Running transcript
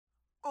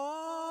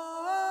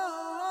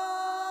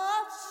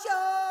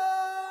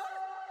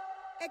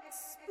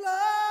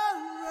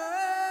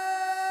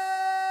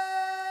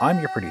I'm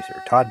your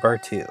producer, Todd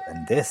Bartu,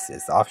 and this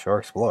is Offshore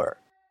Explorer.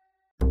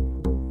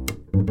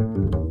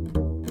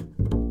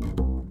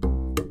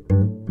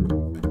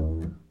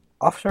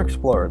 Offshore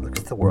Explorer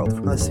looks at the world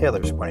from the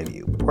sailor's point of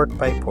view, port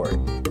by port.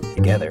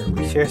 Together,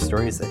 we share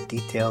stories that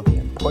detail the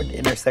important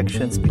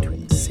intersections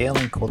between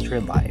sailing culture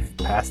and life,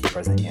 past,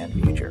 present, and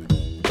future.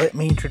 Let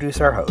me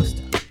introduce our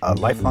host, a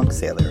lifelong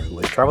sailor who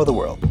has traveled the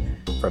world,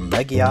 from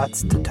mega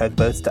yachts to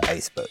tugboats to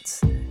ice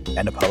boats,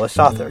 and a published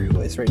author who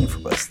has written for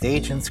both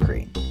stage and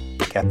screen,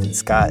 Captain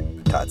Scott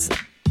Dodson.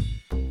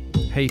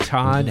 Hey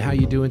Todd, how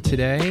you doing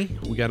today?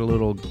 We got a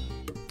little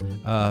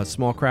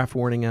small craft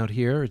warning out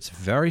here. It's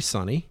very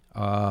sunny,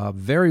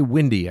 very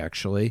windy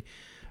actually.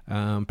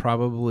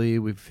 Probably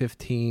with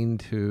 15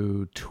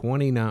 to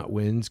 20 knot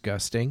winds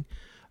gusting.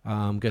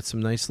 Got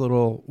some nice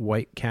little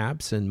white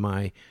caps, and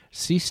my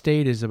sea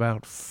state is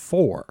about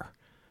 4.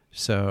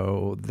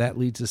 So that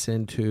leads us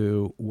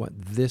into what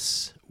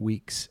this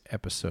week's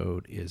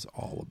episode is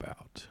all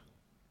about.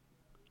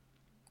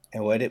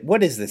 And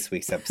what is this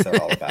week's episode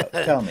all about?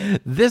 Tell me.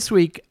 This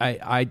week,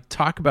 I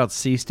talk about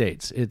sea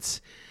states.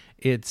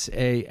 It's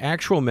a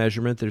actual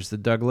measurement. There's the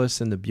Douglas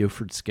and the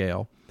Beaufort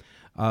scale.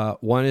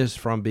 One is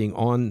from being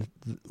on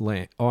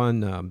land,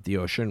 on the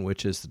ocean,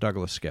 which is the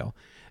Douglas scale,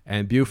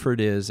 and Beaufort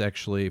is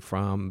actually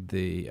from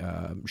the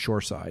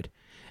shore side.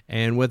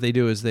 And what they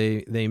do is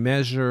they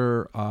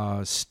measure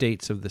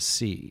states of the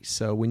sea.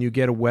 So when you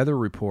get a weather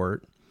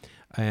report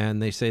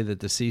and they say that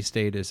the sea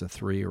state is a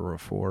 3 or a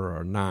 4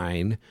 or a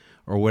 9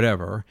 or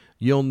whatever,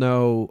 you'll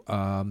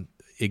know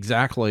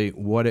exactly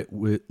what it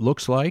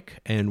looks like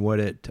and what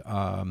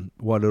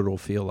it'll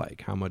feel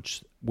like, how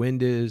much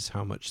wind is,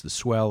 how much the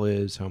swell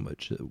is, how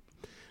much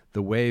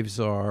the waves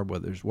are,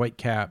 whether there's white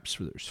caps,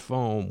 whether there's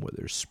foam, whether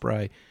there's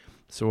spray.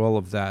 So all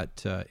of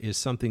that is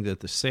something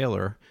that the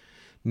sailor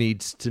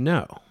needs to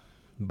know.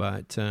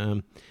 But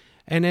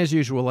and as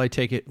usual, I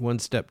take it one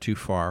step too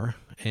far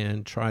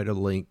and try to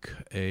link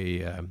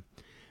a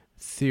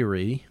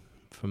theory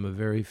from a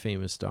very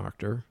famous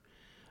doctor,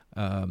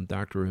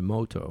 Dr.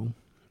 Emoto,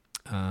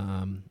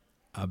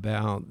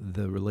 about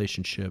the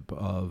relationship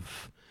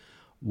of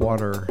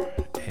water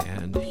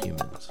and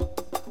humans.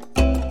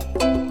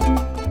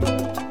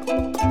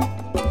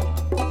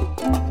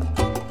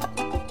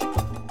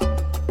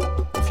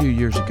 A few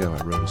years ago,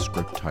 I wrote a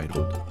script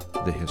titled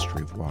The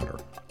History of Water.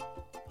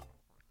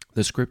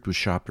 The script was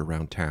shopped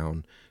around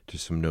town to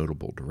some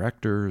notable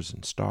directors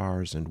and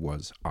stars and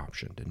was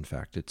optioned. In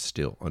fact, it's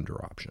still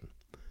under option.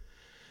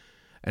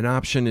 An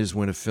option is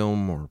when a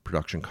film or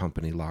production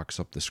company locks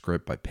up the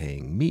script by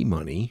paying me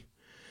money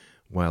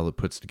while it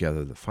puts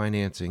together the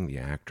financing, the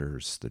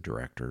actors, the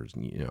directors,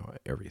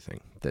 everything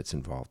that's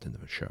involved in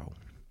the show.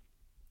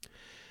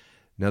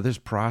 Now, this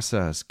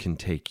process can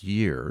take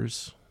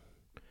years,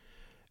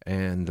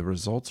 and the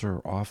results are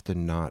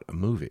often not a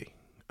movie.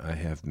 I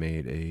have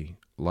made a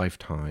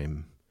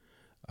lifetime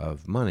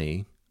of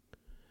money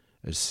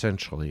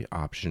essentially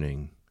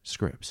optioning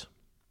scripts.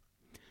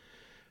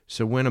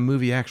 So when a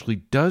movie actually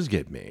does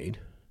get made,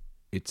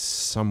 it's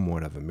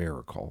somewhat of a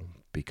miracle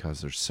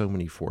because there's so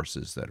many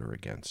forces that are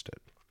against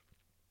it.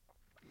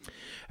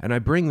 And I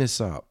bring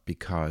this up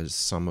because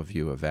some of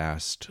you have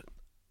asked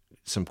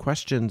some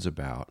questions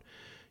about,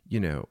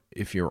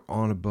 if you're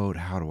on a boat,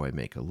 how do I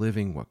make a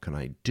living? What can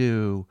I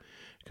do?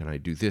 Can I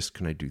do this?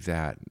 Can I do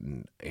that?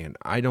 And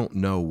I don't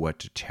know what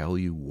to tell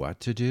you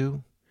what to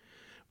do,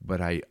 but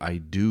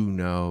I do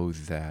know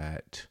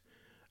that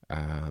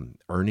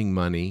earning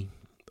money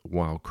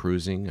while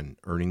cruising and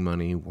earning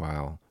money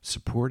while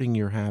supporting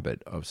your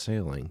habit of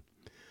sailing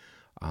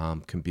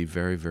can be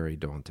very, very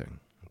daunting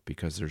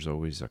because there's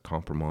always a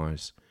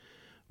compromise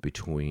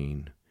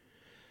between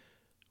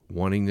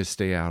wanting to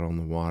stay out on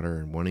the water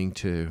and wanting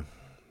to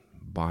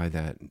buy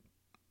that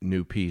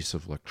new piece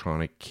of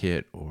electronic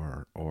kit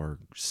or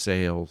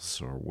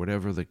sails or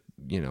whatever the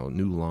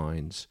new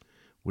lines,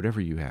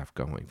 whatever you have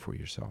going for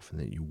yourself and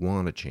that you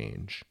want to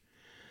change,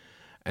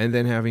 and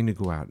then having to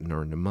go out and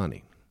earn the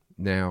money.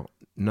 Now,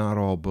 not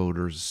all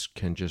boaters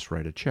can just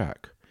write a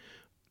check.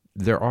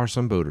 There are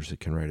some boaters that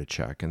can write a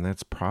check, and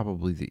that's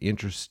probably the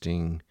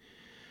interesting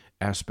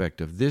aspect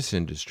of this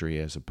industry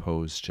as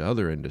opposed to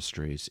other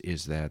industries,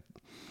 is that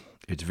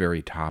it's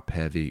very top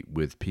heavy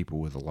with people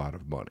with a lot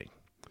of money.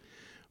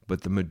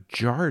 But the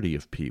majority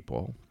of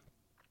people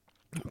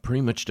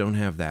pretty much don't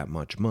have that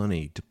much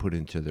money to put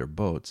into their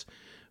boats,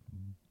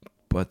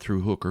 but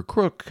through hook or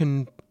crook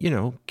can,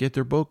 get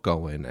their boat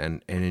going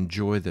and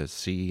enjoy the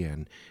sea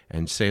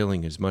and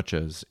sailing as much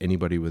as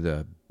anybody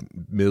with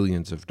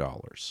millions of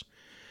dollars.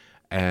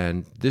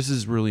 And this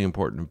is really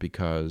important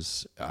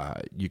because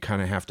you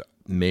kind of have to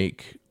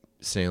make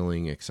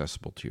sailing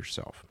accessible to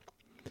yourself.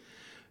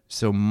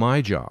 So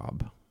my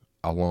job,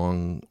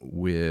 along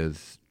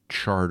with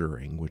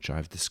chartering, which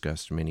I've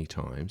discussed many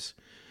times,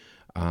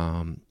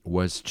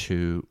 was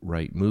to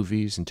write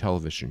movies and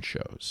television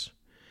shows.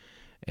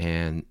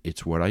 And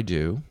it's what I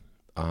do.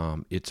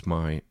 It's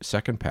my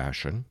second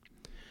passion,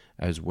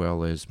 as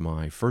well as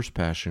my first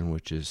passion,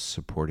 which is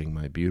supporting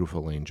my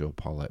beautiful angel,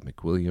 Paulette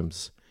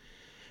McWilliams,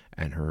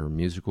 and her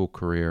musical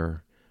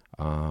career,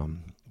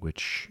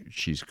 which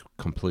she's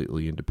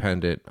completely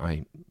independent.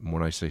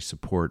 When I say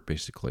support,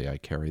 basically I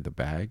carry the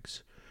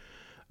bags.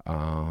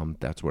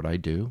 That's what I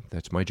do.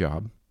 That's my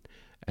job.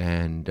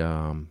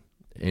 And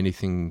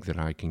anything that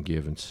I can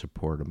give and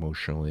support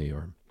emotionally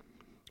or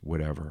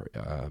whatever,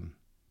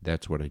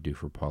 that's what I do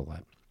for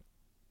Paulette.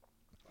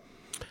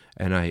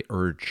 And I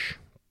urge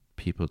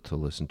people to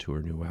listen to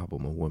her new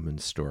album, A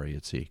Woman's Story.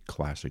 It's a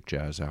classic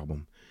jazz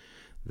album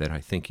that I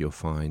think you'll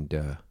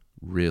find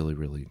really,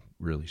 really,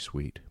 really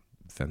sweet.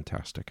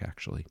 Fantastic,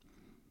 actually.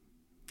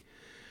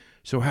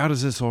 So how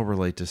does this all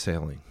relate to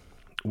sailing?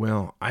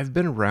 Well, I've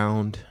been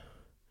around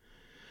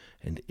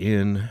and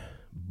in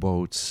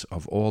boats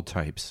of all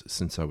types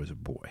since I was a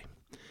boy.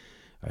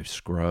 I've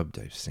scrubbed,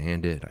 I've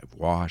sanded, I've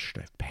washed,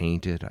 I've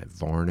painted, I've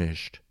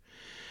varnished,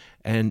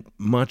 and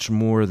much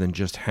more than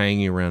just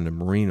hanging around a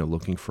marina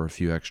looking for a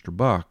few extra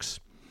bucks.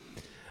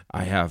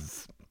 I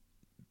have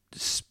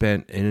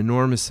spent an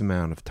enormous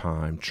amount of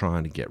time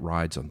trying to get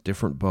rides on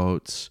different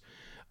boats,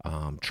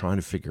 trying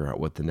to figure out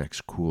what the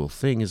next cool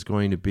thing is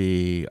going to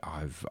be.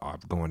 I've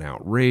gone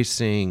out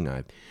racing.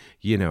 I've,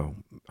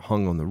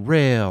 hung on the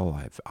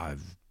rail.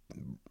 I've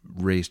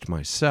raced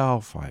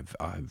myself.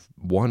 I've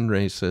won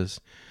races.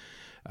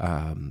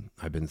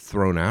 I've been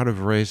thrown out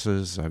of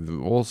races. I've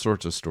all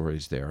sorts of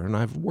stories there, and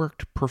I've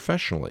worked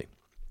professionally.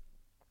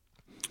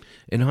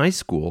 In high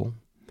school,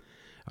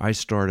 I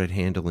started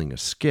handling a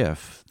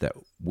skiff that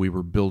we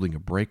were building a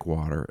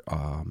breakwater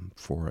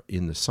for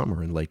in the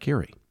summer in Lake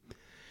Erie.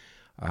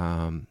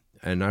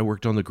 And I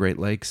worked on the Great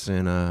Lakes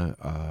in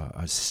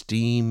a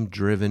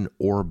steam-driven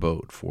oar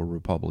boat for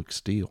Republic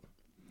Steel.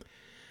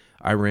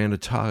 I ran a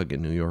tug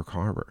in New York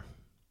Harbor.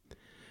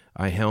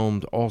 I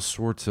helmed all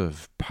sorts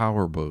of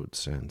power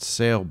boats and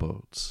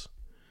sailboats.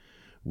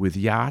 With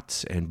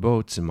yachts and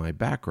boats in my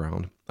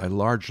background, I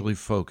largely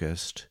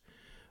focused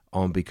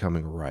on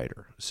becoming a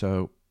writer.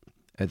 So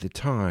at the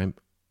time,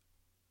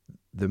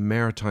 the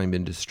maritime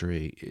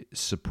industry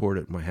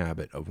supported my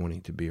habit of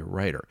wanting to be a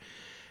writer.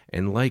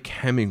 And like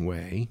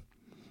Hemingway,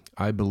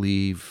 I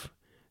believe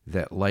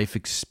that life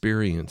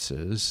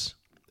experiences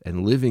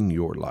and living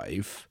your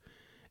life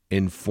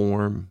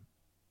inform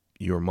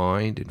your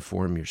mind,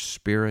 inform your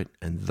spirit,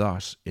 and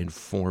thus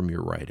inform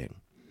your writing.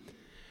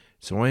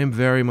 So I am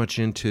very much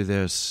into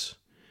this.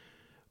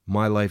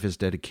 My life is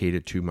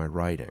dedicated to my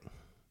writing.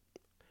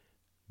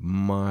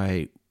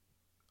 My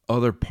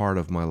other part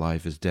of my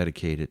life is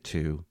dedicated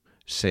to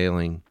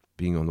sailing,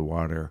 being on the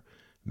water,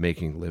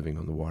 making a living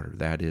on the water.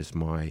 That is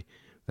my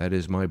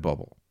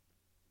bubble.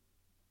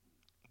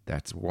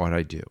 That's what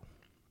I do.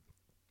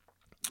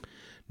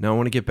 Now I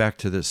want to get back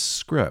to this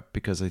script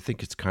because I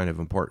think it's kind of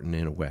important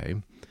in a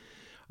way.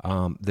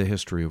 The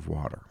history of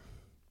water.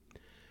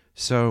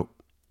 So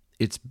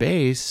it's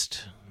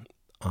based,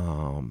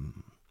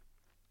 and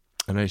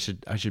I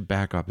should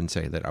back up and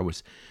say that I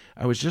was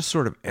just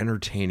sort of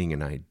entertaining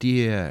an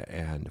idea,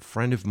 and a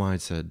friend of mine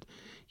said,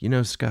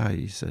 Scott,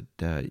 he said,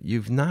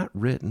 you've not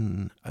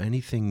written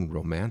anything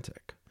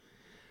romantic.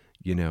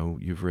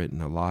 You've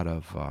written a lot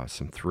of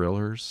some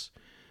thrillers.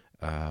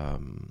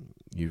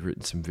 You've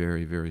written some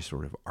very, very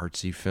sort of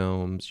artsy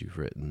films. You've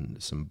written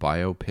some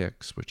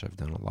biopics, which I've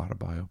done a lot of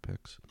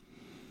biopics.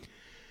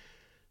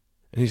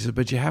 And he said,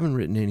 but you haven't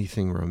written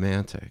anything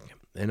romantic.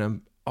 And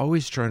I'm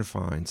always trying to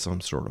find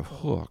some sort of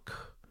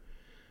hook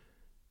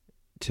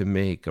to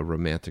make a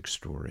romantic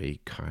story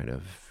kind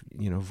of,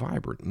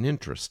 vibrant and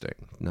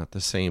interesting. Not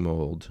the same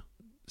old.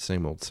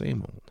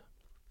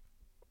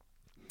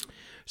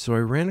 So I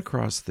ran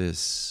across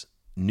this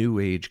New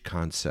Age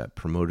concept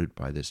promoted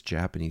by this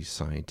Japanese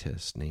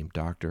scientist named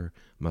Dr.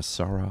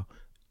 Masaru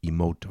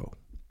Emoto.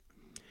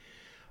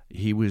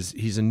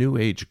 He's a New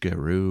Age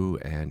guru,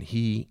 and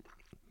he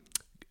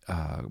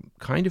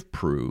kind of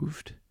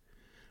proved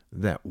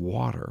that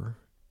water,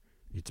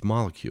 its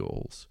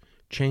molecules,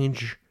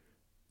 change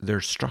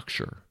their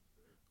structure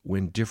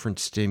when different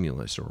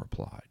stimulus are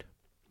applied.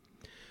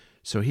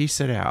 So he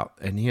set out,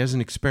 and he has an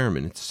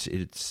experiment.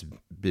 It's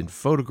been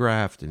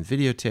photographed and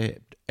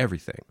videotaped,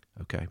 everything.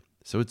 Okay.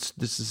 So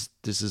this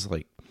is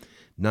like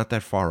not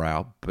that far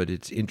out, but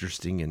it's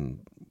interesting, and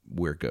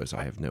where it goes,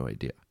 I have no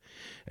idea.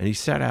 And he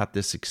set out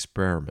this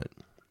experiment,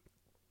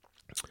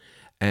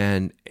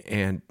 and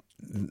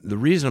the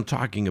reason I'm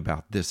talking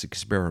about this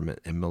experiment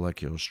and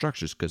molecular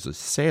structures because the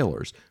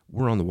sailors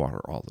were on the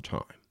water all the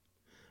time.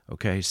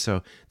 Okay,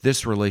 so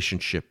this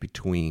relationship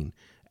between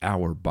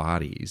our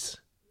bodies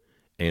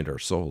and our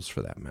souls,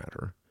 for that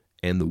matter,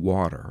 and the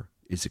water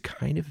is a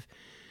kind of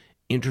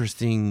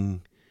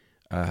interesting.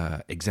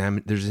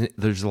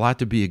 There's a lot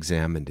to be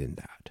examined in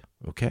that,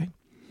 okay?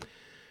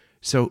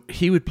 So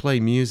he would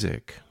play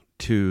music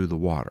to the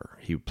water.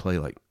 He would play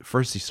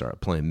first he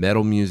started playing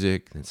metal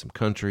music, then some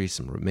country,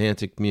 some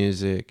romantic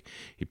music.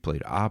 He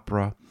played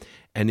opera.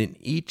 And in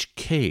each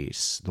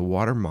case, the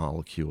water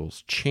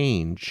molecules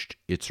changed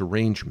its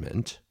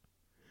arrangement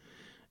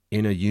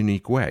in a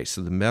unique way.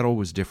 So the metal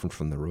was different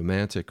from the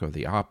romantic or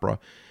the opera.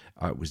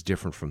 It was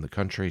different from the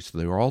country. So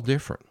they were all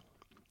different.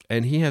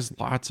 And he has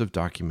lots of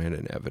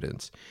documented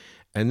evidence.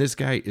 And this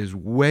guy is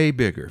way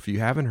bigger. If you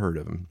haven't heard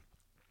of him,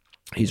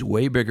 he's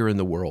way bigger in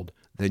the world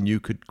than you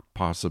could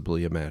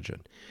possibly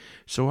imagine.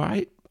 So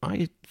I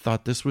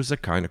thought this was a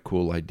kind of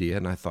cool idea,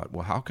 and I thought,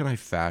 well, how can I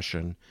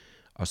fashion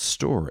a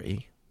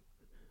story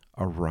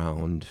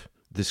around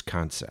this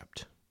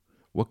concept?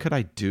 What could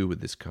I do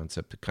with this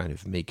concept to kind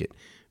of make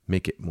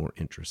it more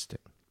interesting?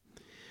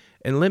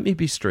 And let me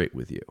be straight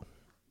with you.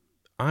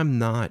 I'm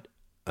not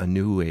a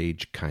new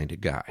age kind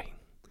of guy.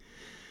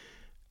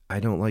 I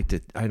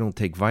don't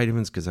take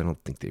vitamins because I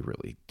don't think they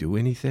really do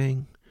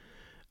anything.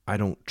 I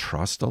don't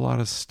trust a lot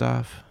of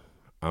stuff.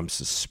 I'm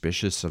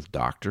suspicious of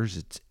doctors.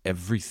 It's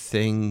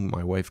everything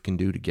my wife can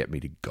do to get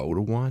me to go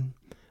to one.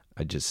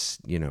 I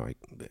just,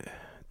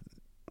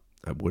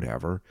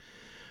 whatever.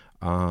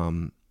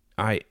 I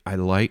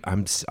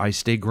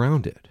stay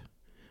grounded,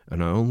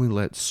 and I only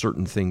let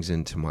certain things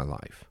into my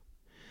life.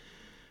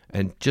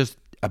 And just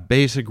a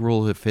basic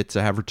rule: if it's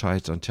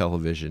advertised on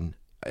television,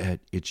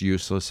 it's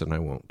useless, and I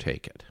won't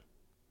take it.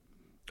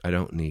 I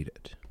don't need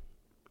it.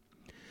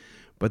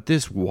 But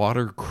this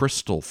water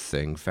crystal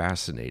thing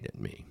fascinated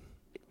me.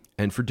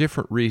 And for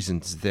different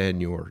reasons than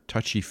your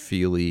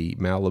touchy-feely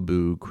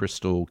Malibu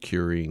crystal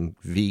curing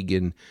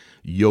vegan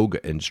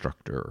yoga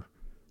instructor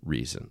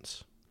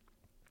reasons.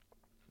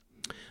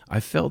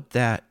 I felt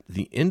that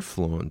the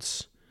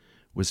influence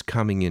was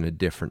coming in a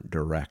different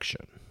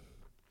direction.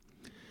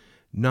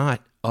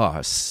 Not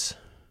us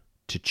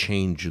to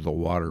change the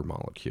water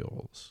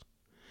molecules,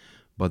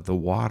 but the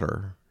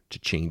water to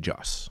change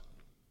us.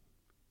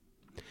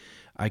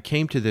 I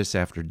came to this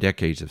after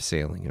decades of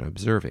sailing and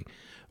observing.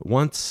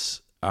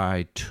 Once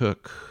I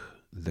took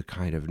the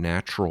kind of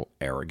natural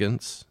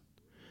arrogance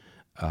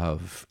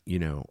of,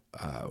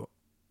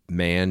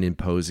 man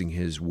imposing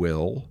his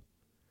will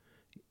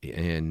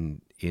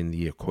in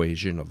the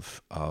equation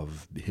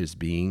of his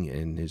being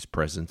and his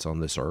presence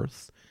on this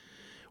earth.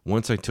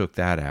 Once I took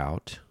that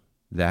out,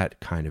 that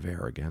kind of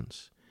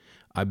arrogance,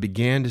 I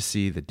began to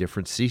see that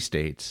different sea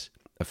states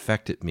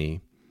affected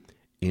me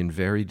in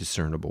very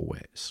discernible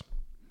ways.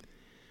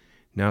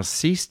 Now,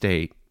 sea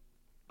state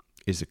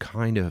is a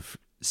kind of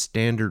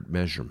standard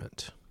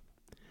measurement.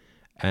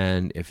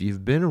 And if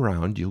you've been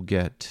around, you'll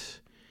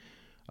get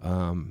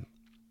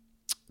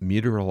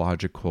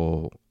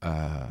meteorological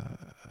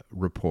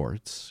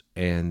reports,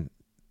 and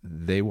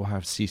they will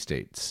have sea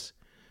states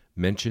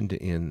mentioned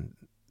in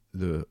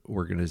the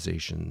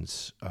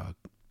organization's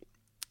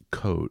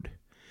code.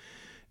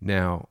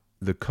 Now,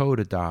 the code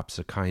adopts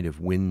a kind of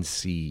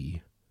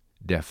wind-sea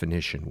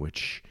definition,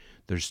 which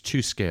there's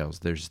two scales.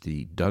 There's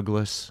the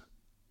Douglas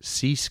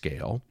Sea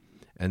Scale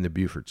and the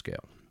Beaufort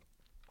Scale.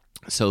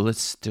 So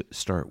let's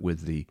start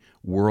with the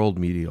World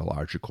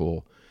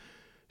Meteorological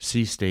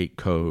Sea State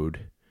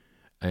Code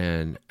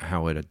and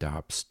how it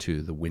adopts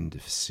to the wind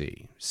of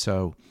sea.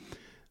 So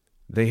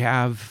they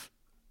have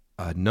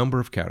a number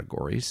of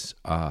categories,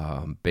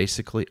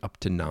 basically up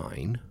to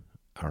 9,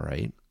 all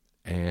right?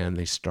 And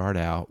they start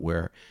out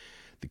where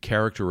the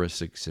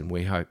characteristics and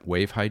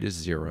wave height is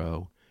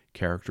 0.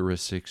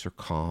 Characteristics are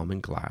calm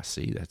and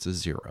glassy. That's a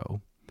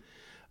 0.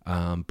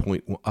 Up to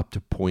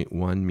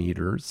 0.1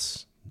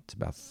 meters. It's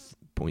about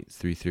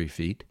 0.33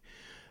 feet.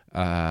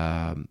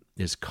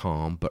 Is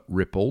calm but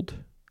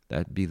rippled.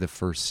 That'd be the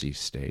first sea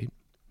state.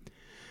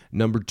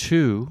 Number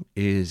 2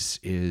 is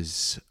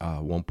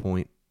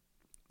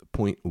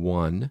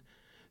 1.1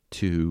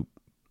 to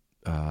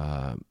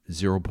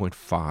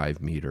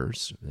 0.5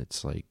 meters.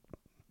 That's like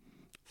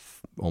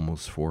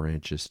almost 4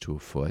 inches to a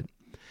foot,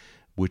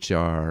 which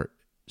are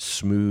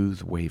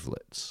smooth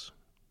wavelets.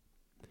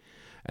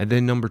 And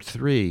then number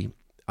 3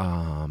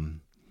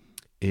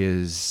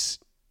 is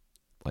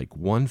like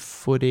 1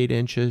 foot 8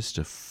 inches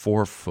to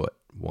 4 foot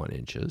 1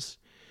 inches.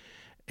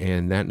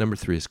 And that number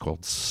 3 is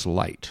called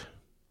slight.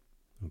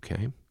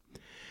 Okay.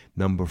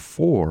 Number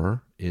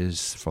 4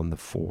 is from the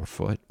 4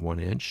 foot 1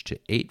 inch to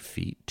 8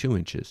 feet 2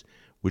 inches,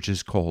 which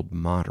is called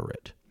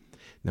moderate.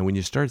 Now, when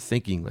you start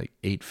thinking like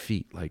 8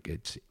 feet, like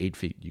it's 8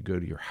 feet, you go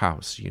to your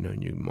house,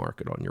 and you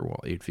mark it on your wall.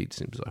 8 feet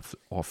seems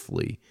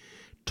awfully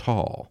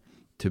tall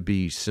to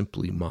be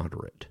simply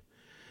moderate.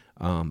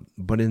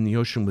 But in the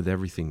ocean with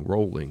everything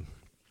rolling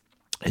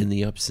and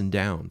the ups and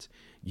downs,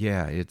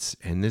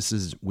 and this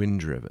is wind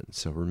driven.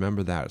 So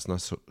remember that. It's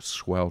not so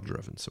swell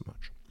driven so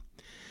much.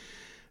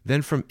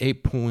 Then from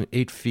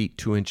 8.8 feet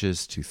 2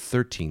 inches to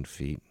 13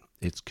 feet,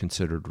 it's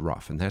considered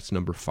rough, and that's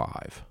number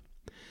 5.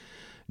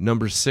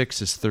 Number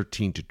 6 is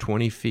 13 to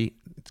 20 feet.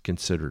 It's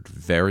considered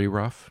very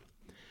rough.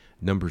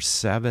 Number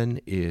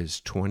 7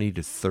 is 20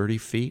 to 30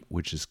 feet,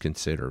 which is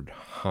considered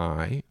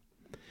high.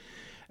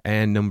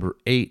 And number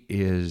 8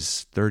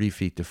 is 30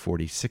 feet to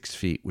 46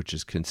 feet, which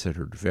is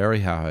considered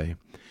very high.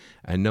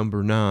 And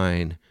number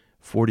 9,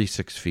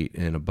 46 feet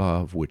and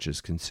above, which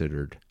is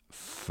considered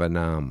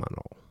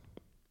phenomenal.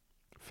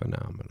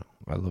 Phenomenal.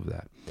 I love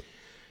that.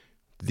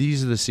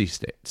 These are the sea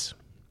states.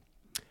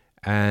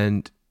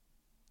 And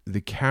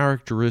the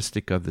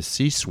characteristic of the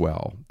sea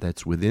swell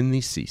that's within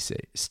these sea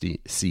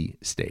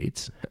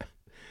states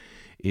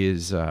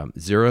is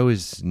 0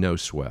 is no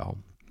swell.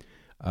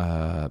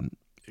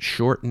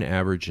 short and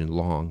average and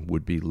long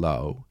would be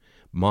low,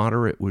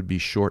 moderate would be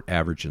short,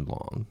 average, and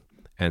long,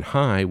 and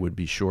high would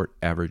be short,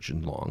 average,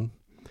 and long,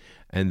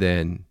 and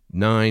then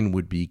 9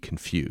 would be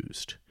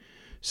confused.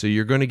 So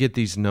you're going to get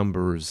these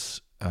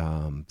numbers.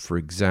 For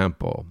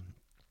example,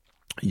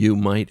 you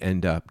might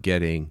end up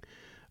getting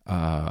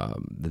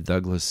the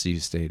Douglas Sea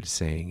State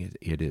saying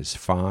it is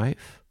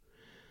 5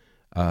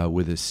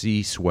 with a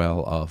sea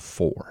swell of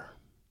 4.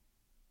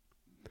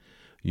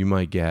 You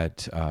might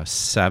get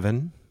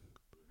 7,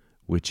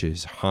 which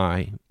is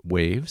high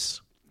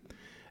waves,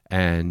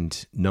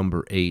 and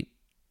number 8,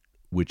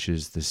 which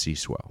is the sea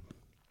swell.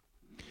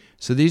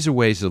 So these are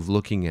ways of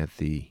looking at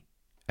the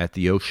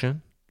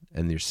ocean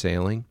and your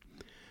sailing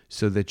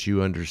so that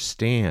you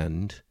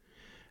understand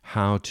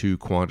how to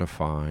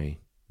quantify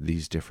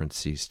these different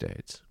sea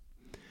states.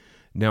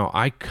 Now,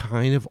 I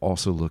kind of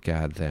also look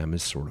at them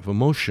as sort of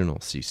emotional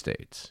sea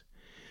states,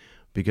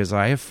 because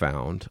I have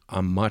found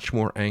I'm much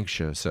more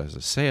anxious as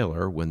a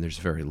sailor when there's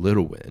very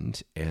little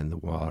wind and the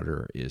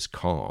water is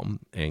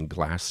calm and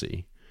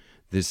glassy.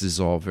 This is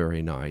all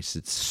very nice.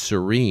 It's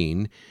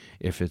serene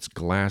if it's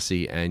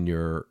glassy and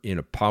you're in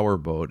a power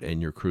boat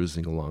and you're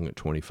cruising along at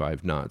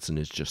 25 knots and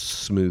it's just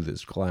smooth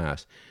as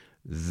glass.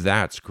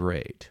 That's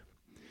great.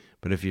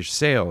 But if you're a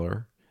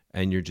sailor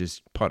and you're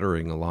just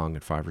puttering along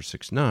at 5 or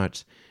 6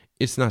 knots,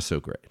 it's not so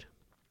great.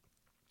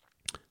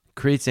 It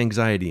creates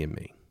anxiety in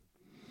me.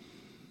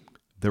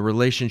 The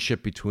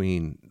relationship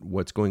between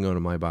what's going on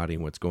in my body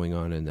and what's going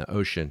on in the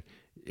ocean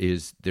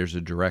there's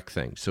a direct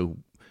thing. So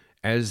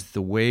as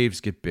the waves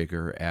get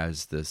bigger,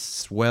 as the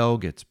swell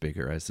gets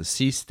bigger, as the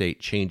sea state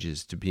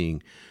changes to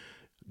being,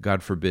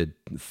 God forbid,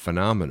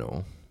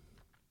 phenomenal,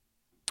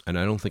 and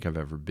I don't think I've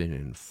ever been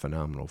in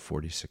phenomenal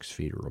 46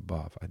 feet or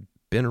above. I've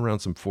been around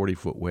some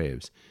 40-foot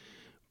waves,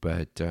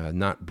 but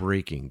not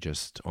breaking,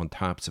 just on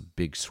tops of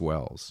big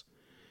swells.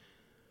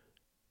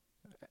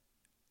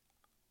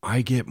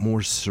 I get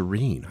more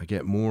serene. I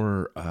get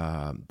more.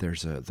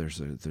 There's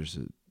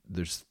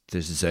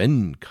this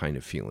Zen kind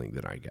of feeling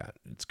that I got.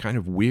 It's kind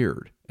of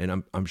weird,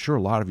 and I'm sure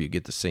a lot of you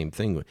get the same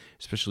thing,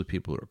 especially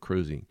people who are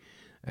cruising,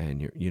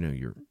 and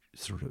you're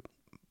sort of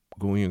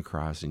going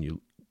across and you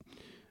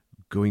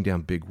going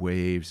down big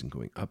waves and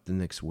going up the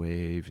next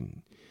wave,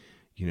 and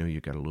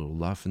you got a little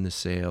luff in the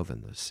sail,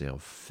 then the sail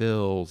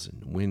fills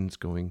and the wind's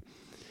going,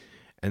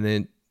 and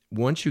then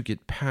once you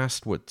get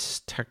past what's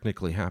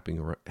technically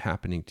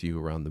happening to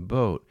you around the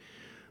boat,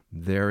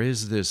 there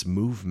is this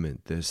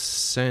movement, this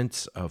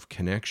sense of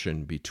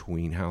connection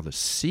between how the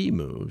sea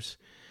moves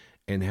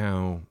and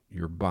how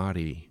your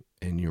body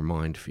and your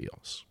mind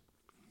feels.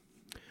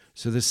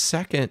 So the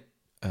second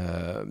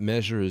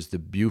measure is the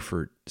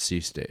Beaufort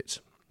Sea States.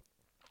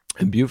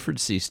 And Beaufort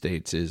Sea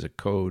States is a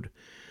code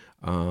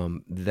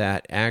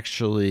that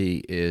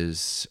actually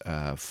is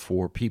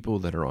for people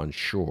that are on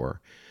shore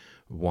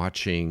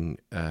watching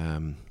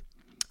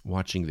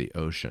the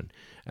ocean.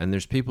 And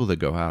there's people that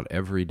go out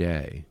every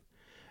day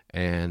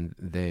and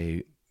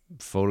they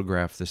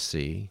photograph the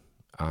sea.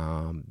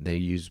 They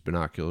use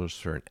binoculars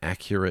for an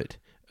accurate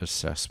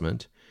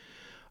assessment,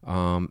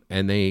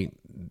 and they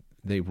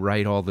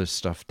write all this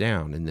stuff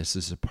down, and this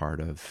is a part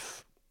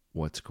of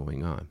what's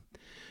going on.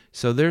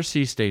 So their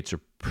sea states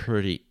are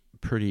pretty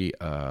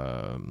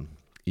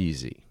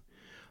easy.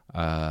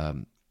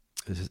 The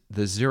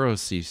 0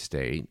 sea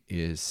state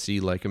is sea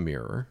like a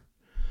mirror.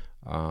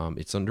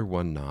 It's under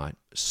 1 knot.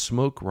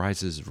 Smoke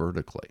rises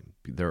vertically.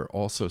 There are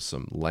also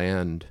some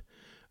land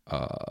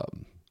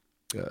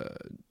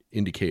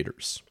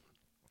indicators.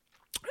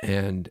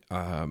 And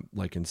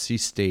like in sea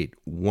state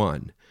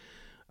 1,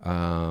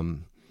 the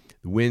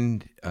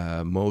wind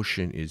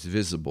motion is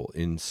visible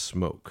in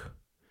smoke.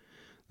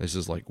 This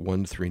is like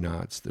 1-3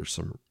 knots. There's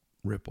some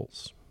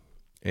ripples.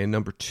 And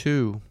number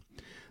 2,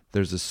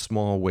 there's a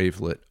small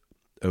wavelet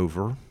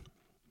over.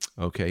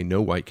 Okay,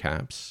 no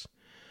whitecaps.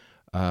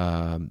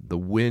 The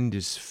wind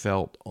is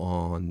felt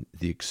on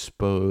the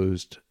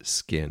exposed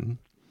skin,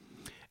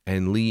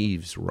 and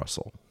leaves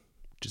rustle,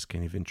 which is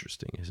kind of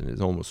interesting, isn't it?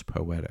 It's almost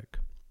poetic.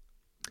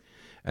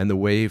 And the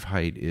wave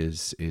height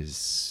is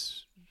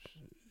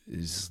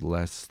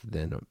less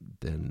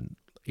than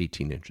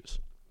 18 inches.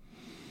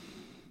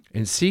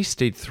 In sea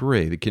state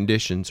 3, the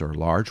conditions are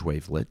large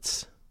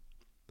wavelets,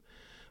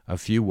 a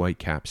few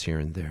whitecaps here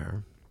and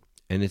there,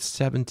 and it's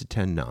 7 to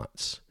 10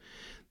 knots.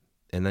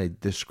 And I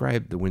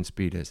describe the wind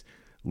speed as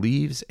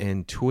leaves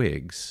and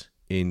twigs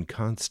in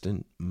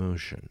constant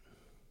motion.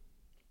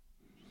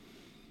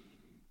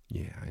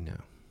 Yeah, I know.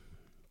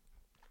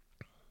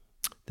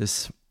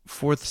 This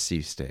 4th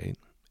sea state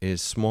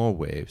is small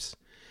waves,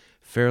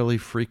 fairly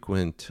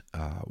frequent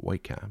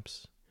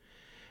whitecaps,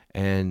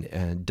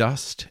 and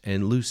dust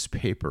and loose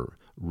paper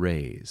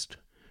raised.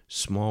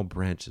 Small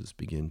branches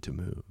begin to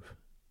move.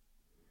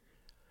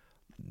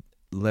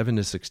 11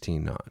 to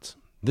 16 knots.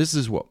 This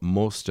is what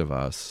most of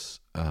us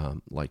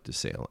like to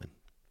sail in,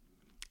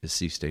 is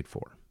sea state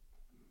 4,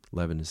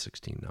 11 to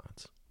 16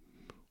 knots.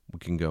 We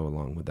can go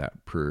along with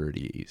that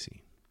pretty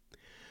easy.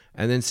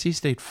 And then sea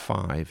state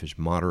 5 is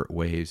moderate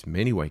waves,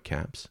 many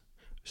whitecaps,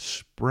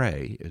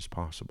 spray is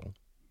possible.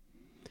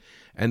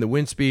 And the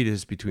wind speed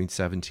is between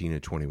 17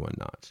 and 21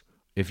 knots.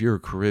 If you're a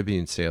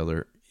Caribbean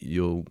sailor,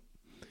 you'll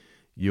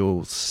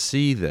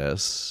see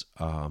this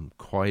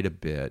quite a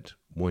bit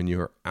when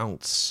you're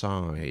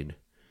outside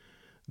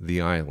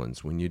the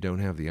islands, when you don't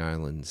have the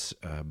islands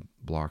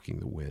blocking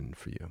the wind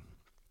for you.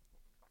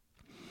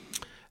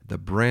 The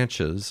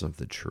branches of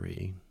the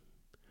tree,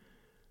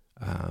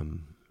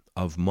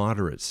 of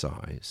moderate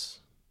size,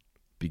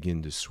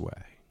 begin to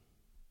sway.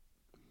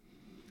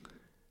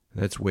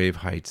 That's wave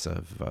heights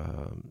of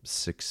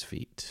 6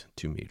 feet,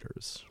 2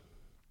 meters.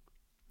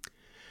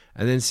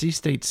 And then sea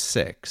state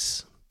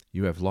 6,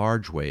 you have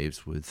large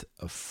waves with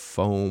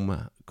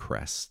foam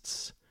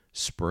crests,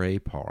 spray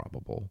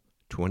probable,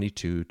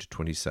 22 to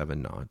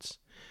 27 knots.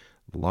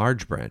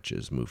 Large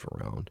branches move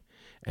around,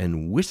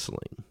 and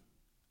whistling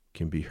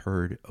can be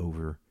heard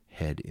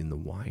overhead in the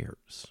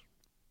wires.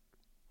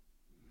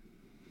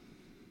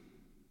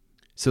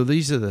 So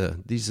these are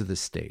the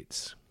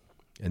states,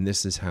 and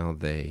this is how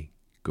they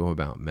go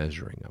about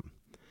measuring them.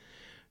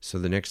 So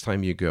the next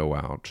time you go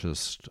out,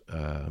 just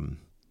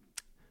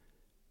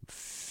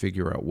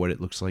figure out what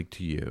it looks like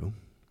to you,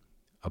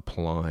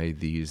 apply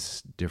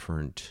these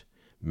different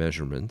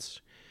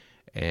measurements,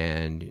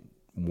 and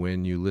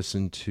when you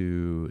listen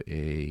to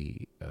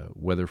a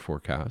weather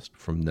forecast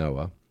from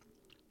NOAA,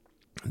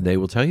 they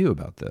will tell you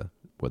about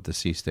what the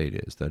sea state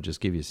is. They'll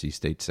just give you sea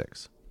state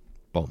 6.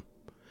 Boom.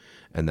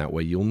 And that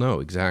way you'll know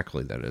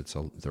exactly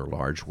that they're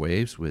large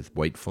waves with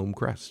white foam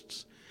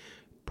crests.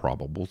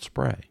 Probable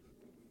spray.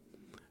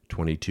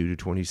 22 to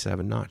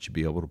 27 knots. You'll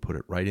be able to put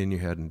it right in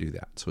your head and do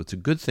that. So it's a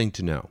good thing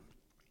to know.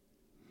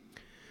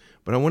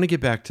 But I want to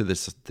get back to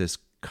this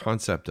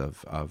concept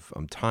of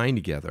I'm tying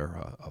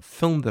together a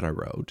film that I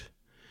wrote.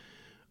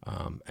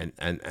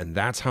 And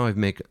that's how I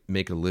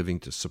make a living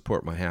to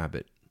support my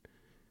habit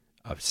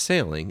of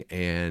sailing.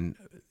 And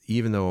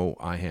even though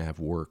I have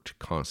worked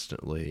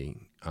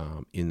constantly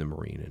in the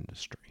marine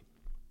industry.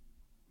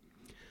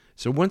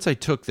 So once I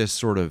took this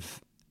sort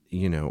of,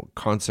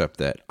 concept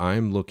that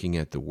I'm looking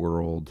at the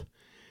world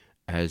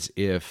as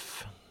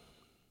if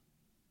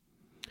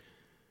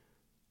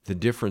the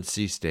different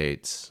sea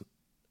states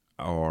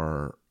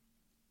are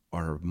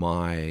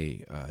my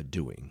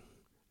doing.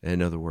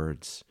 In other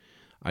words,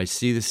 I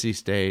see the sea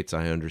states,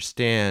 I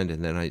understand,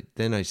 and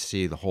then I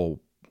see the whole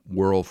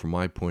world from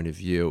my point of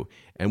view.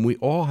 And we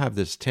all have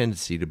this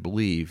tendency to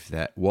believe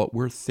that what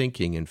we're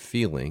thinking and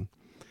feeling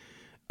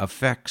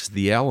affects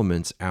the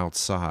elements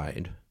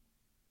outside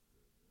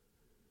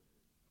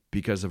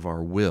because of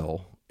our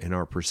will and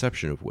our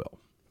perception of will.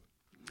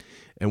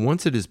 And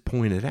once it is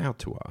pointed out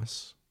to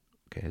us,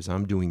 okay, as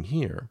I'm doing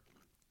here,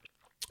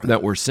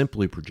 that we're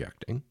simply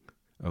projecting,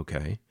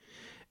 okay,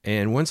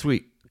 and once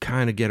we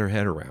kind of get our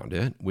head around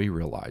it, we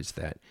realize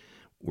that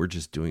we're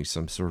just doing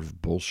some sort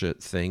of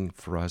bullshit thing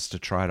for us to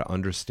try to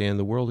understand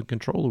the world and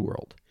control the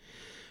world.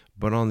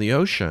 But on the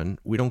ocean,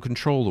 we don't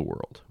control the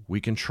world.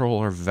 We control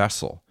our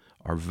vessel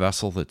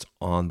that's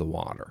on the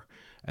water.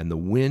 And the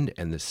wind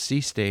and the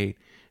sea state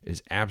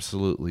is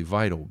absolutely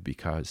vital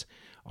because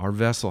our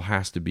vessel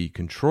has to be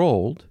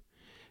controlled,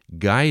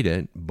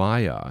 guided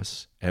by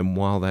us. And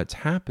while that's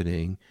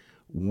happening,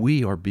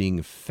 we are being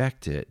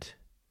affected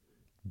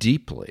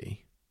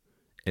deeply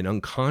and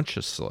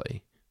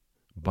unconsciously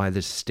by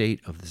the state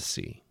of the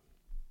sea.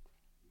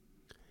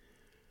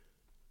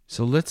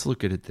 So let's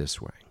look at it this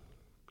way.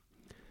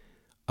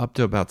 Up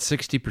to about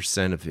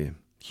 60% of the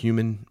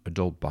human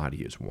adult body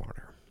is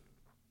water.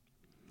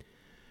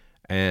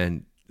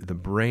 And the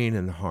brain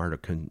and the heart are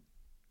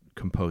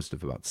composed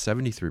of about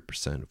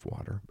 73% of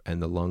water,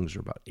 and the lungs are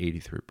about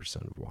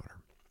 83% of water.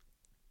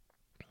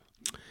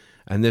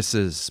 And this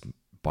is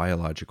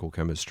biological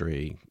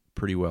chemistry,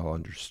 pretty well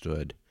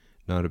understood,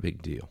 not a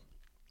big deal.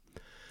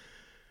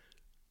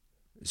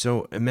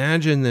 So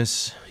imagine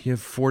this, you have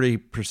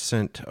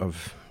 40%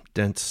 of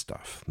dense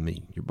stuff,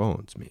 your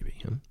bones maybe.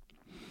 Huh?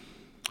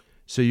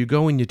 So you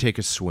go and you take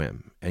a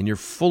swim, and you're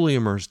fully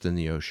immersed in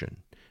the ocean.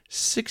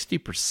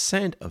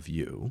 60% of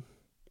you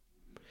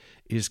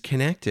is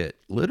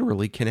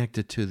literally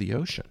connected to the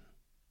ocean.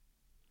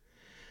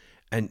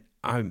 And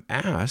I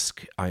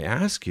ask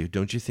you,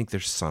 don't you think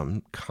there's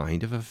some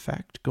kind of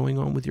effect going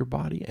on with your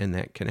body and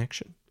that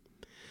connection?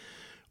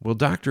 Well,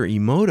 Dr.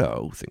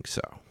 Emoto thinks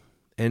so.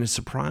 And a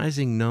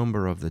surprising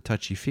number of the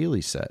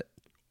touchy-feely set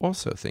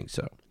also think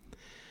so.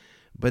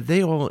 But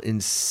they all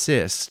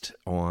insist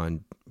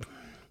on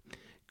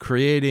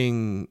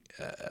creating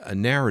a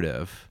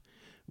narrative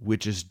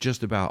which is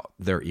just about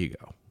their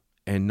ego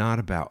and not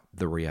about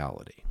the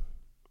reality.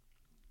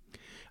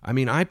 I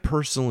mean, I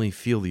personally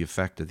feel the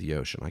effect of the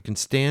ocean. I can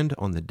stand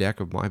on the deck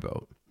of my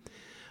boat.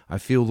 I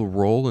feel the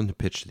roll and the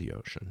pitch of the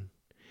ocean.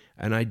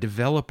 And I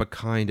develop a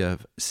kind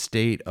of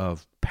state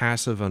of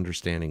passive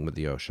understanding with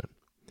the ocean.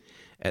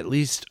 At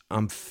least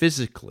I'm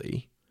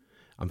physically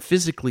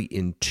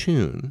in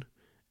tune,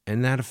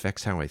 and that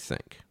affects how I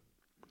think,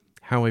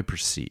 how I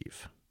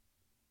perceive.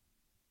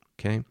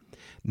 Okay?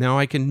 Now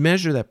I can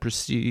measure that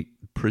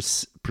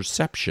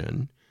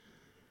perception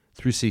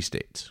through sea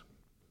states.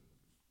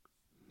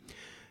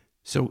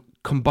 So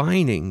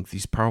combining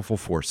these powerful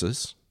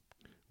forces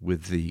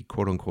with the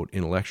quote-unquote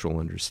intellectual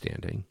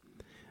understanding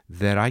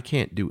that I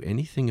can't do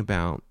anything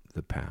about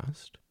the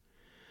past,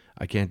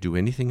 I can't do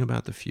anything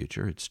about the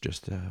future, it's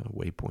just a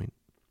waypoint,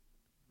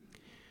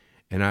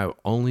 and I'll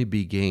only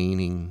be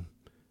gaining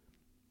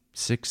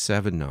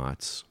 6-7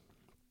 knots,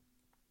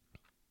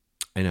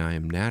 and I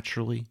am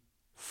naturally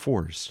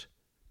forced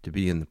to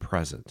be in the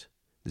present.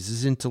 This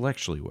is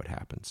intellectually what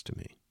happens to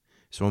me.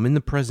 So I'm in the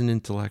present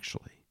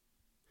intellectually.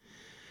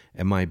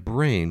 And my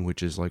brain,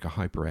 which is like a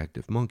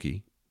hyperactive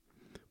monkey,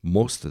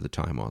 most of the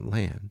time on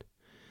land,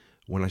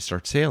 when I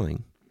start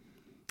sailing,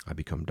 I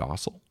become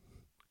docile,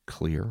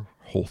 clear,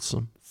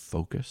 wholesome,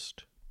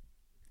 focused,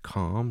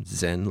 calm,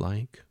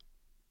 zen-like.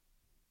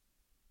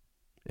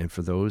 And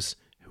for those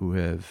who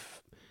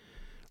have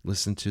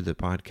listened to the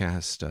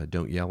podcast,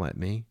 Don't Yell at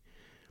Me,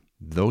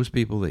 those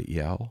people that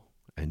yell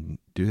and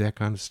do that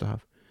kind of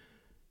stuff,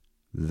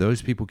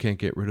 those people can't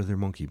get rid of their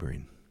monkey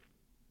brain.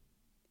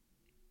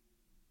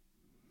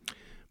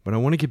 But I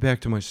want to get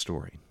back to my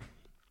story,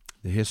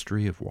 the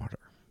history of water.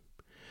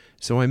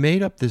 So I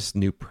made up this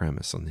new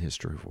premise on the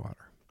history of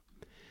water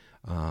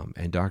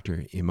and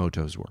Dr.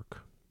 Emoto's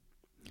work.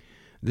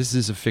 This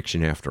is a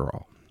fiction after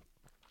all.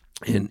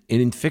 And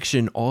in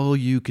fiction, all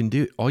you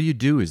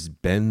do is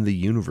bend the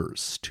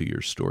universe to your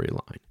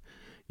storyline.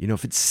 You know,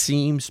 if it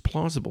seems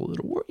plausible,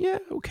 it'll work. Yeah,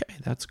 okay,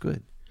 that's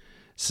good.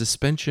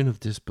 Suspension of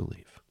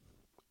disbelief.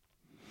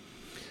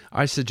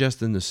 I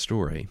suggest in the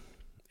story,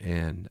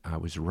 and I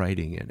was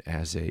writing it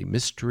as a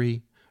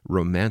mystery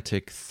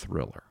romantic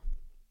thriller,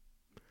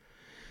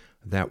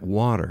 that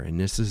water, and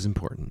this is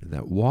important,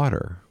 that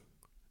water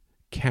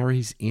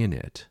carries in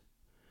it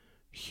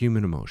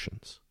human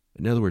emotions.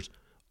 In other words,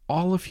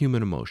 all of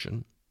human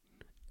emotion,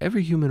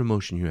 every human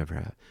emotion you ever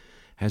have,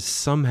 has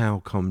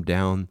somehow come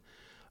down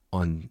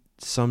on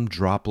some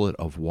droplet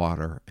of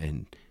water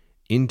and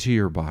into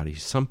your body.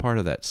 Some part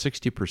of that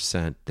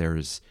 60%,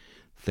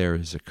 there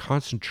is a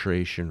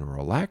concentration or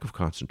a lack of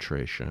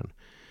concentration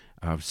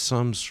of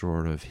some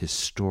sort of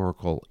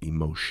historical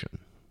emotion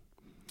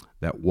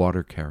that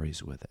water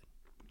carries with it.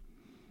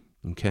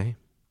 Okay?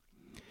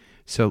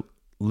 So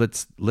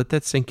let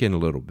that sink in a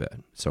little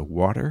bit. So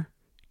water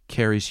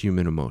carries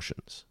human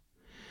emotions.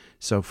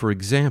 So for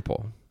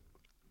example,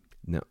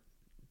 now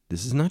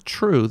this is not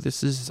true.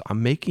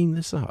 I'm making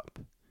this up,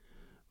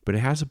 but it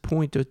has a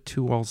point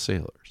to all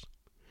sailors.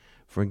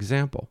 For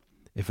example,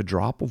 if a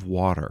drop of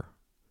water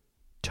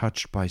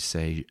touched by,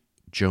 say,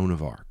 Joan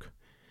of Arc,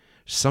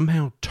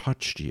 somehow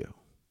touched you,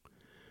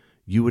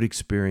 you would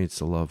experience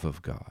the love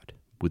of God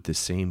with the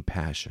same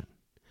passion.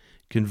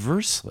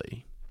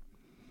 Conversely,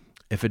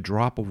 if a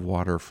drop of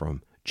water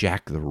from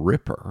Jack the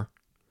Ripper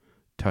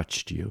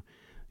touched you,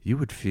 you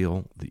would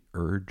feel the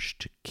urge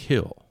to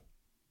kill,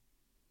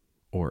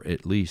 or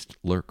at least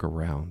lurk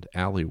around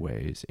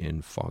alleyways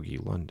in foggy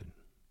London.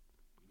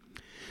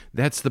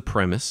 That's the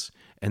premise,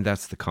 and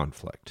that's the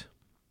conflict.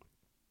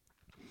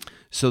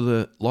 So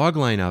the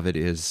logline of it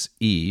is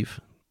Eve.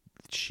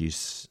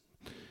 She's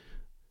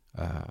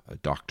a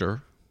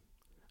doctor.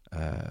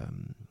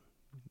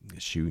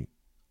 She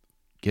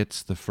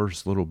gets the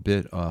first little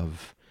bit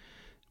of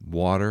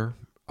water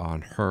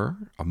on her,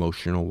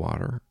 emotional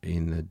water,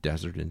 in the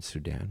desert in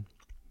Sudan.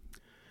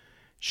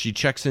 She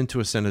checks into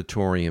a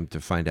sanatorium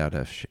to find out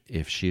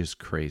if she is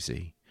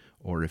crazy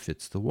or if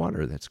it's the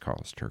water that's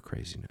caused her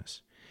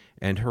craziness.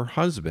 And her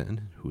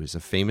husband, who is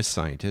a famous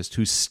scientist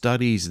who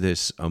studies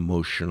this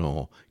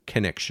emotional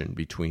connection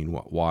between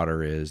what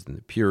water is and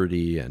the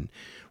purity and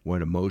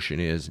what emotion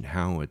is and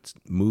how it's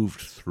moved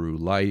through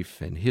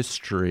life and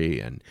history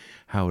and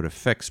how it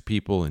affects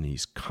people, and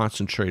he's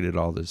concentrated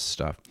all this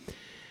stuff,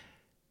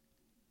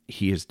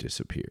 he has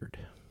disappeared.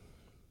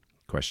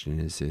 Question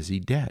is he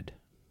dead?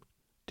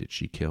 Did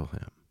she kill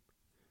him?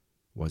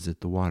 Was it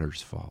the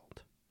water's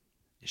fault?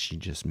 Is she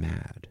just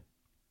mad?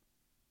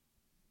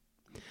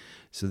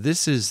 So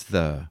this is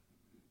the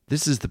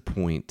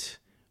point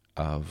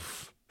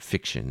of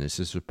fiction. This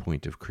is the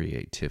point of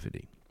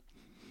creativity.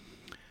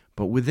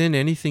 But within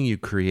anything you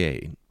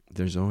create,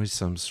 there's always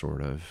some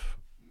sort of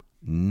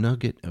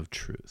nugget of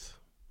truth.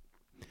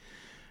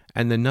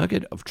 And the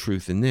nugget of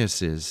truth in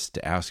this is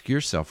to ask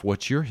yourself,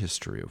 what's your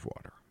history of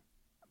water?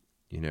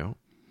 You know,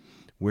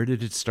 where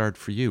did it start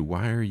for you?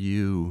 Why are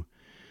you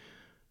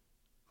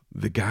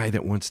the guy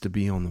that wants to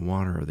be on the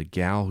water or the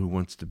gal who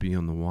wants to be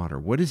on the water?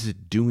 What is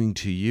it doing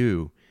to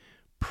you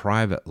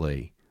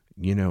privately,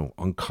 you know,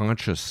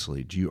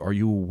 unconsciously? Are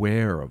you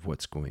aware of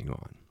what's going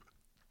on?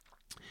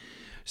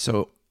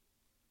 So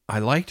I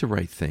like to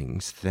write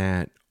things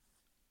that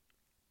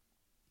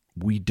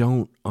we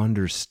don't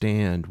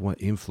understand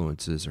what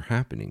influences are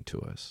happening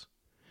to us.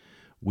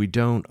 We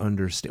don't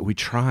understand. We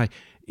try,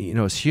 you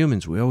know, as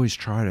humans, we always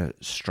try to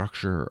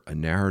structure a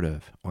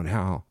narrative on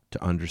how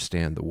to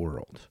understand the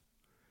world.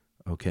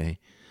 Okay?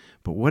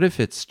 But what if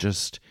it's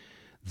just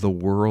the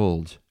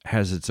world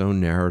has its own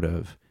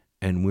narrative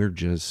and we're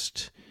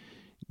just,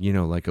 you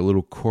know, like a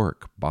little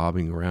cork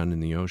bobbing around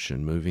in the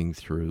ocean, moving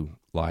through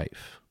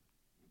life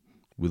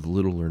with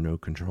little or no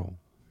control?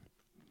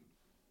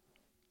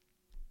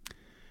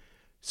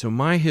 So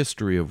my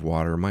history of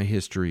water,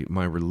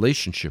 my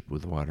relationship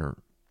with water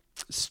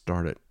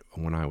started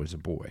when I was a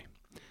boy.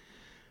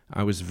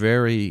 I was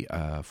very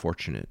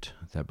fortunate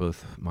that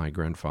both my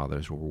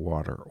grandfathers were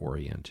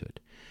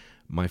water-oriented.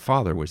 My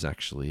father was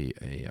actually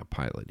a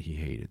pilot. He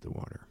hated the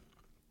water.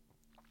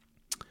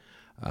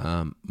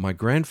 My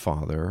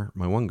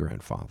one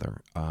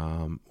grandfather,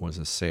 was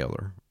a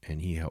sailor,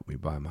 and he helped me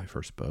buy my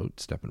first boat,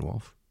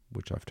 Steppenwolf,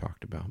 which I've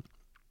talked about.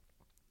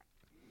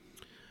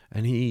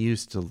 And he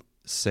used to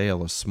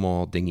sail a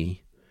small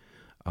dinghy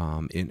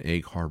in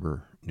Egg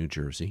Harbor, New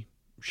Jersey.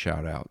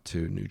 Shout out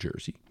to New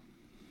Jersey.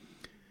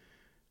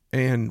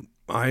 And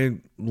I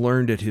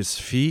learned at his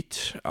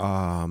feet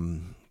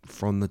from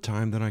the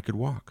time that I could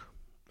walk.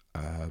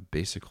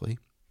 Basically,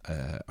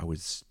 I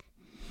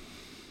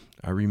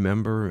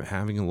remember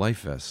having a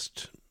life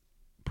vest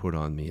put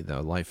on me.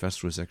 The life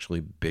vest was actually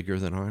bigger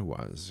than I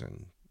was,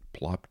 and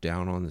plopped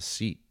down on the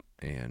seat,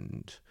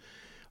 and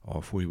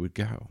off we would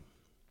go.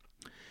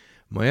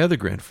 My other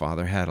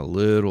grandfather had a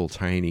little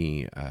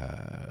tiny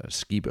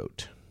ski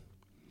boat,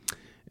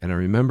 and I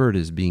remember it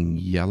as being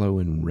yellow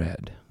and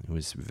red. It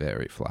was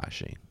very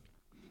flashy,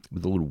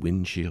 with a little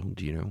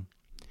windshield,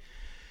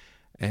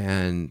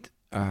 And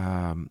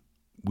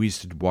we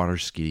used to water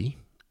ski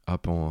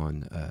up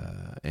on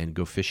and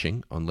go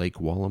fishing on Lake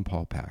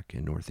Wallenpaupack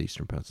in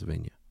northeastern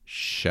Pennsylvania.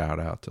 Shout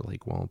out to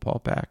Lake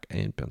Wallenpaupack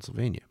in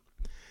Pennsylvania.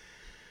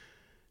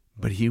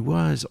 But he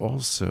was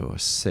also a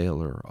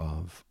sailor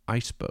of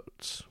ice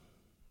boats.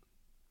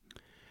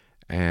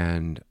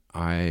 And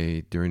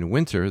during the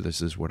winter,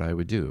 this is what I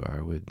would do.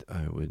 I would,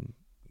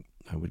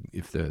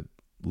 if the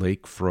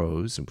lake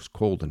froze and was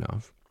cold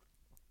enough,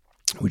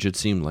 which it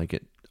seemed like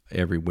it,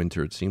 every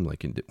winter it seemed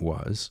like it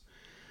was,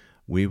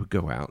 we would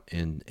go out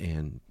and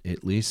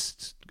at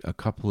least a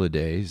couple of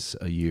days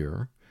a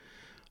year,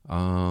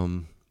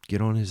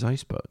 get on his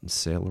ice boat and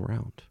sail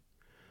around.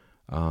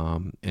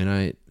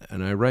 And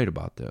I write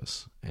about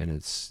this, and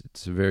it's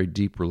a very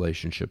deep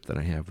relationship that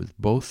I have with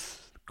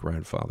both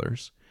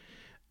grandfathers,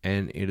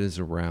 and it is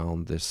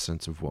around this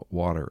sense of what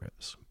water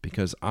is,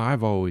 because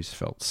I've always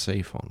felt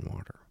safe on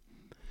water.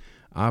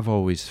 I've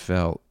always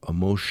felt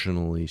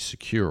emotionally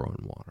secure on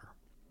water.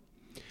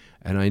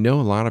 And I know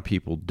a lot of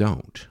people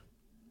don't.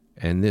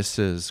 And this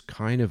is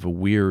kind of a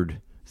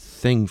weird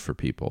thing for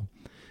people.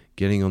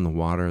 Getting on the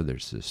water,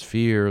 there's this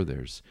fear,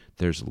 there's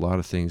a lot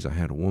of things. I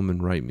had a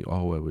woman write me,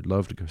 I would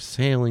love to go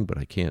sailing, but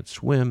I can't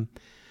swim.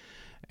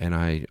 And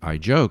I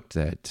joked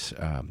that,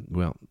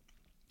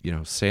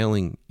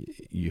 sailing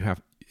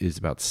is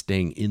about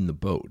staying in the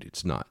boat.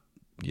 It's not,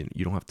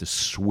 you don't have to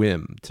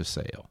swim to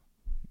sail.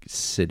 You can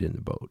sit in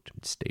the boat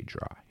and stay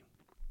dry.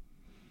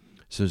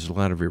 So there's a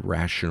lot of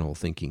irrational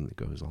thinking that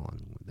goes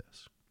on with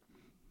this.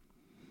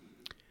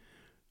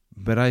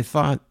 But I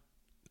thought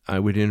I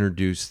would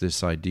introduce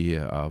this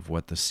idea of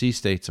what the sea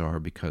states are,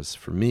 because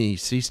for me,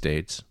 sea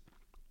states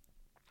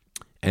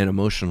and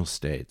emotional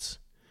states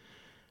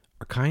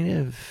are kind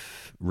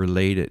of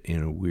related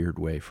in a weird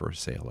way for a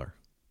sailor.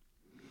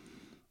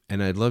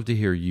 And I'd love to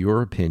hear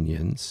your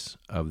opinions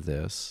of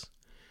this.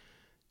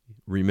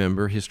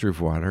 Remember, History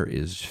of Water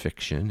is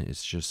fiction.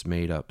 It's just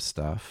made up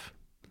stuff.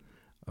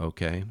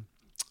 Okay?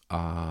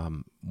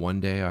 One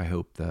day I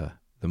hope the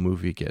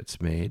movie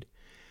gets made.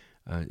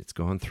 It's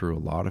gone through a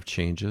lot of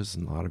changes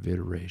and a lot of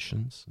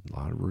iterations, a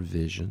lot of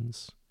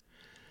revisions.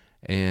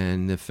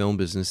 And the film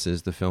business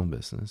is the film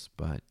business.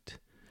 But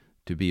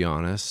to be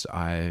honest,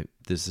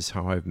 this is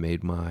how I've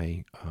made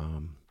my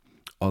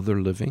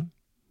other living.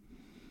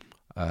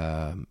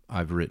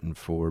 I've written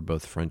for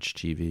both French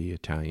TV,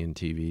 Italian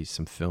TV,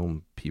 some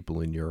film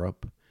people in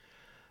Europe.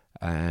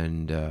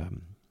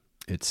 And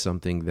it's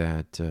something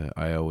that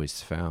I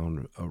always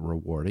found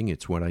rewarding.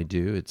 It's what I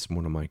do. It's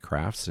one of my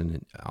crafts,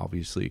 and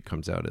obviously it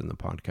comes out in the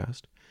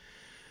podcast.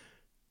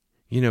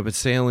 But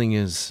sailing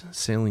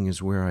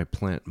is where I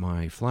plant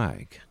my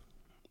flag.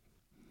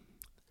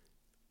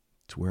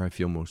 It's where I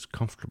feel most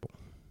comfortable.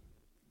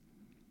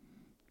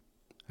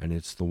 And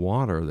it's the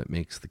water that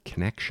makes the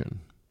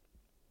connection,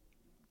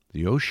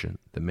 the ocean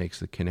that makes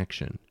the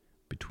connection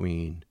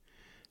between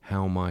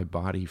how my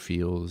body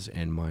feels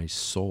and my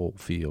soul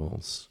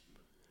feels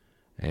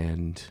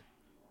and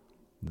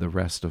the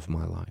rest of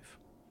my life.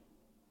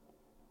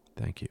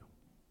 Thank you.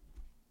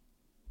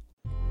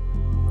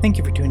 Thank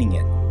you for tuning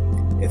in.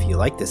 If you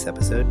like this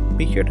episode,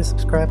 be sure to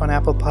subscribe on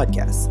Apple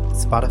Podcasts,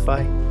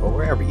 Spotify, or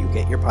wherever you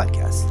get your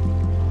podcasts.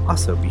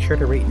 Also, be sure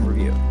to rate and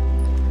review.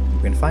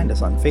 You can find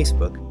us on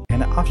Facebook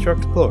and at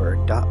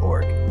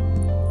offshoreexplorer.org.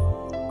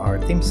 Our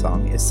theme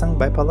song is sung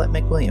by Paulette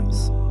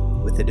McWilliams,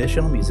 with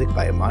additional music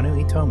by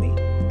Amanu Itomi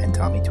and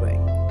Tommy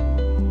Twang.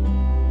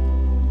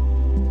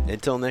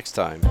 Until next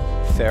time,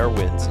 fair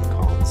winds and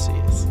calm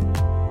seas.